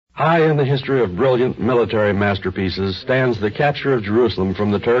High in the history of brilliant military masterpieces stands the capture of Jerusalem from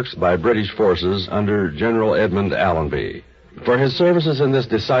the Turks by British forces under General Edmund Allenby. For his services in this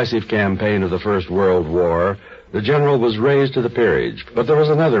decisive campaign of the First World War, the general was raised to the peerage. But there was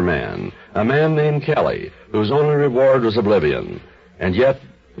another man, a man named Kelly, whose only reward was oblivion. And yet,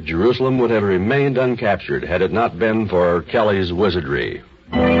 Jerusalem would have remained uncaptured had it not been for Kelly's wizardry.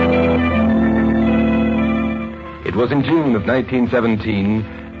 It was in June of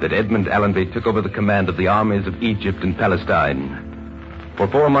 1917 that Edmund Allenby took over the command of the armies of Egypt and Palestine. For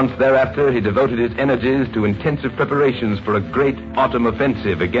 4 months thereafter, he devoted his energies to intensive preparations for a great autumn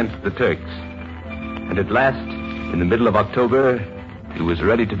offensive against the Turks. And at last, in the middle of October, he was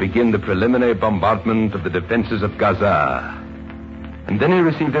ready to begin the preliminary bombardment of the defenses of Gaza. And then he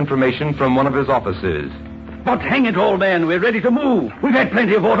received information from one of his officers. But hang it all, man, we're ready to move. We've had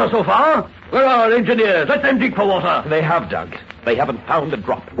plenty of water so far. Where are our engineers? Let them dig for water. They have dug. They haven't found a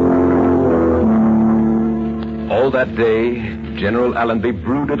drop. All that day, General Allenby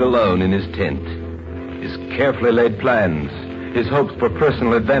brooded alone in his tent. His carefully laid plans, his hopes for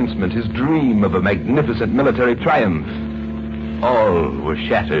personal advancement, his dream of a magnificent military triumph, all were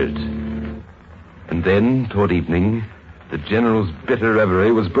shattered. And then, toward evening, the general's bitter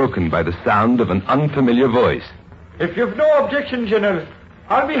reverie was broken by the sound of an unfamiliar voice. If you've no objection, General,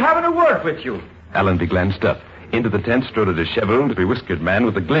 I'll be having a word with you. Allenby glanced up. Into the tent strode a disheveled, bewhiskered man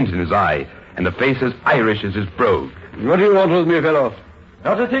with a glint in his eye and a face as Irish as his brogue. What do you want with me, fellow?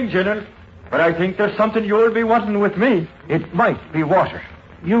 Not a thing, General. But I think there's something you'll be wanting with me. It might be water.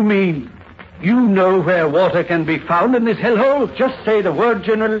 You mean you know where water can be found in this hellhole? Just say the word,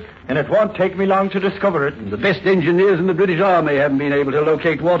 General, and it won't take me long to discover it. The best engineers in the British Army haven't been able to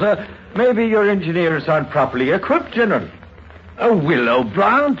locate water. Maybe your engineers aren't properly equipped, General. A willow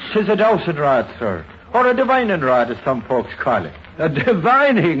branch? 'Tis a dowsing rod, sir. Or a divining rod, as some folks call it. A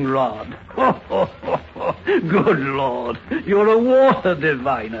divining rod? Good Lord, you're a water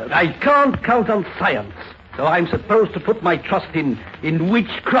diviner. I can't count on science, so I'm supposed to put my trust in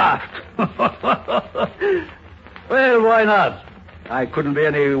witchcraft. Well, why not? I couldn't be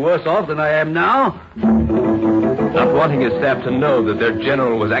any worse off than I am now. Not wanting his staff to know that their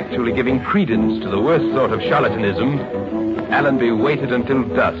general was actually giving credence to the worst sort of charlatanism, Allenby waited until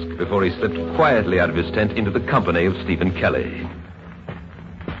dusk before he slipped quietly out of his tent into the company of Stephen Kelly.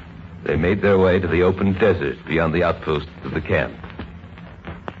 They made their way to the open desert beyond the outposts of the camp.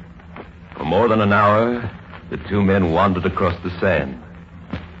 For more than an hour, the two men wandered across the sand.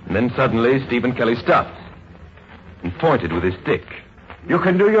 And then suddenly, Stephen Kelly stopped and pointed with his stick. You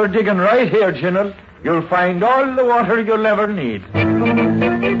can do your digging right here, General. You'll find all the water you'll ever need.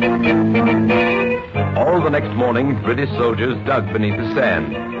 All the next morning, British soldiers dug beneath the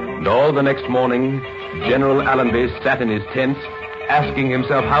sand. And all the next morning, General Allenby sat in his tent, asking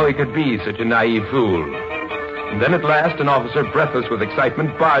himself how he could be such a naive fool. And then at last, an officer, breathless with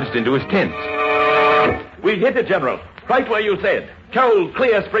excitement, barged into his tent. We hit it, General. Right where you said. Cold,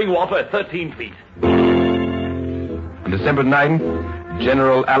 clear spring water at 13 feet. On December 9th,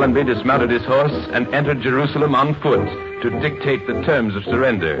 General Allenby dismounted his horse and entered Jerusalem on foot to dictate the terms of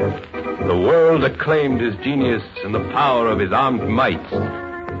surrender. The world acclaimed his genius and the power of his armed might.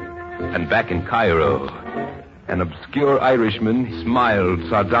 And back in Cairo, an obscure Irishman smiled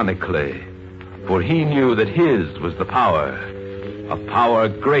sardonically, for he knew that his was the power, a power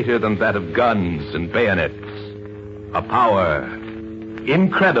greater than that of guns and bayonets, a power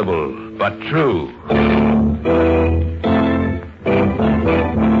incredible but true.